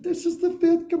 this is the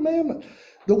fifth commandment.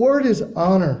 The word is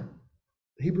honor.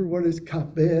 The Hebrew word is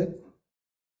kabed.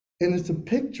 And it's a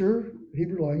picture,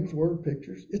 Hebrew language, word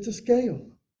pictures. It's a scale.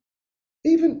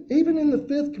 Even in the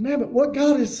fifth commandment, what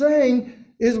God is saying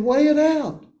is weigh it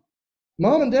out.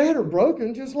 Mom and dad are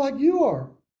broken just like you are.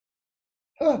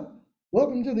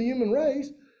 Welcome to the human race.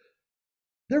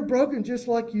 They're broken just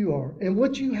like you are. And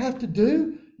what you have to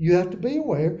do, you have to be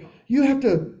aware. You have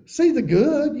to see the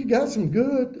good. You got some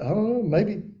good. I don't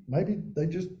know, maybe they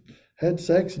just had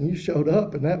sex and you showed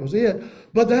up and that was it.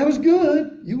 But that was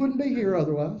good. You wouldn't be here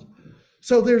otherwise.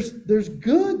 So there's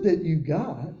good that you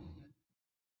got,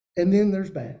 and then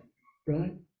there's bad,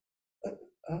 right?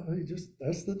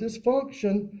 That's the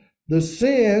dysfunction. The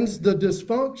sins, the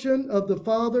dysfunction of the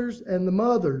fathers and the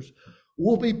mothers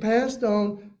will be passed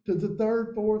on to the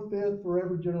third, fourth, fifth,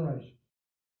 forever generation.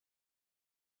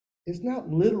 It's not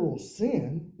literal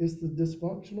sin, it's the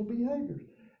dysfunctional behaviors.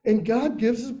 And God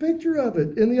gives us a picture of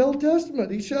it in the Old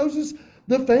Testament. He shows us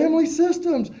the family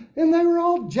systems, and they were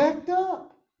all jacked up.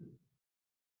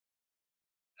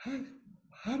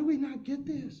 How do we not get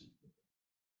this?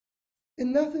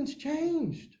 And nothing's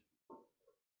changed.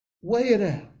 Weigh it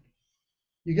out.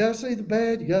 You got to see the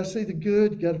bad, you got to see the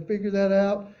good, you got to figure that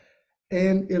out.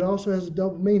 And it also has a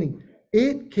double meaning.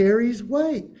 It carries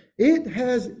weight. It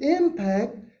has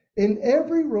impact in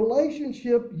every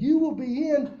relationship you will be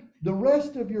in the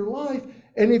rest of your life.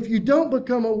 And if you don't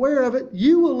become aware of it,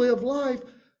 you will live life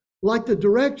like the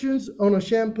directions on a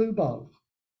shampoo bottle.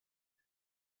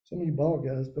 Some of you bald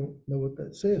guys don't know what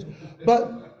that says.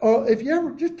 But if you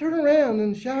ever just turn around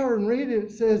in the shower and read it,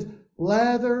 it says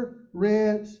lather,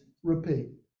 rinse,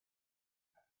 repeat.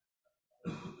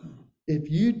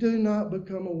 If you do not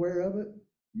become aware of it,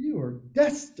 you are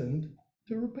destined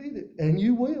to repeat it, and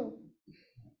you will.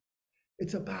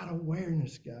 It's about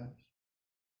awareness, guys.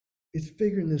 It's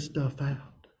figuring this stuff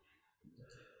out.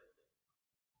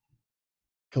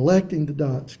 Collecting the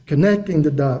dots, connecting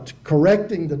the dots,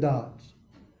 correcting the dots.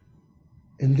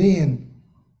 And then,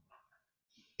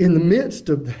 in the midst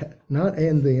of that, not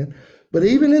and then, but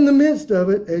even in the midst of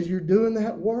it, as you're doing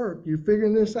that work, you're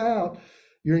figuring this out,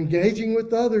 you're engaging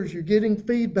with others, you're getting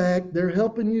feedback, they're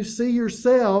helping you see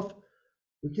yourself.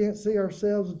 We can't see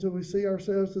ourselves until we see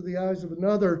ourselves through the eyes of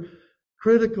another.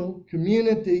 Critical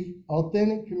community,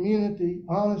 authentic community,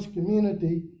 honest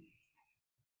community.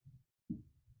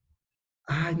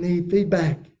 I need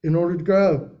feedback in order to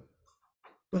grow.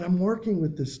 But I'm working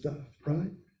with this stuff, right?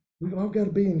 We've all got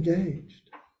to be engaged.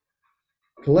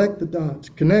 Collect the dots,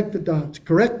 connect the dots,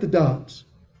 correct the dots.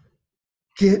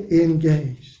 Get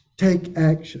engaged, take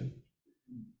action,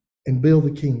 and build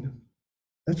the kingdom.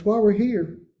 That's why we're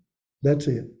here. That's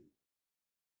it.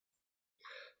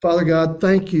 Father God,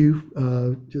 thank you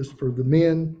just for the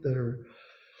men that are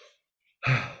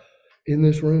in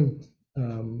this room,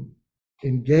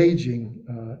 engaging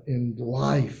in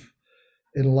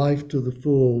life to the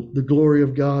full. The glory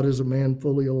of God is a man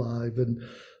fully alive. And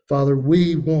Father,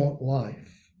 we want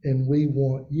life, and we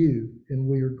want you, and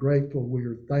we are grateful, we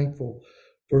are thankful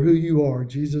for who you are.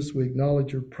 Jesus, we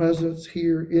acknowledge your presence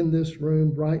here in this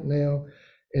room right now,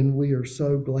 and we are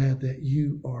so glad that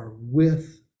you are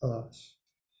with us.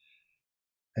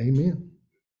 Amen.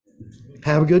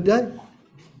 Have a good day.